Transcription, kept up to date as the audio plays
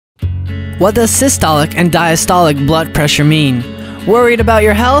What does systolic and diastolic blood pressure mean? Worried about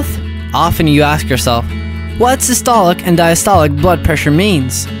your health? Often you ask yourself, what systolic and diastolic blood pressure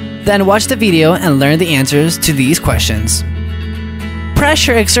means? Then watch the video and learn the answers to these questions.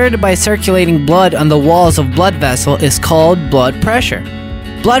 Pressure exerted by circulating blood on the walls of blood vessel is called blood pressure.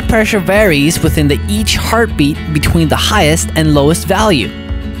 Blood pressure varies within each heartbeat between the highest and lowest value,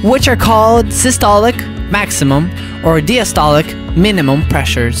 which are called systolic maximum or diastolic minimum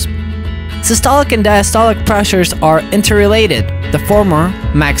pressures. Systolic and diastolic pressures are interrelated. The former,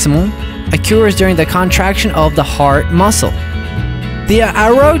 maximum, occurs during the contraction of the heart muscle. The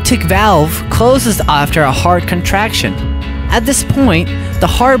aortic valve closes after a heart contraction. At this point, the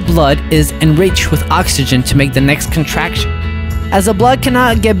heart blood is enriched with oxygen to make the next contraction. As the blood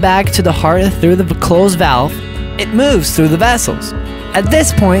cannot get back to the heart through the closed valve, it moves through the vessels. At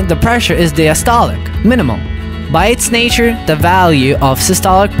this point, the pressure is diastolic, minimum. By its nature, the value of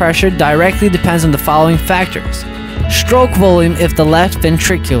systolic pressure directly depends on the following factors: stroke volume if the left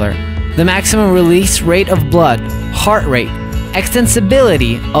ventricular, the maximum release rate of blood, heart rate,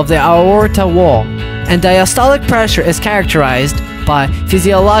 extensibility of the aorta wall, and diastolic pressure is characterized by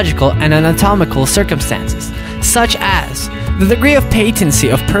physiological and anatomical circumstances, such as the degree of patency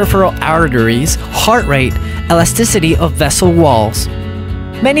of peripheral arteries, heart rate, elasticity of vessel walls.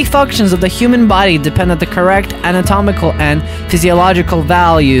 Many functions of the human body depend on the correct anatomical and physiological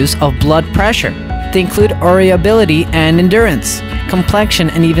values of blood pressure. They include variability and endurance,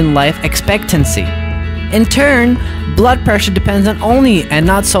 complexion, and even life expectancy. In turn, blood pressure depends not only and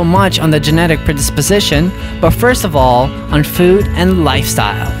not so much on the genetic predisposition, but first of all, on food and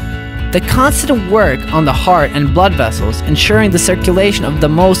lifestyle. The constant work on the heart and blood vessels, ensuring the circulation of the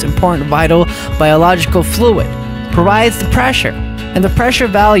most important vital biological fluid, provides the pressure, and the pressure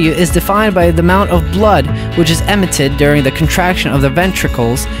value is defined by the amount of blood which is emitted during the contraction of the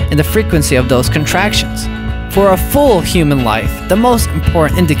ventricles and the frequency of those contractions. For a full human life, the most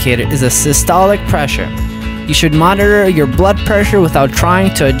important indicator is the systolic pressure. You should monitor your blood pressure without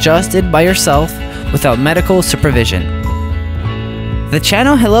trying to adjust it by yourself without medical supervision. The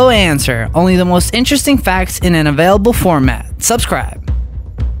channel Hello Answer, only the most interesting facts in an available format. Subscribe.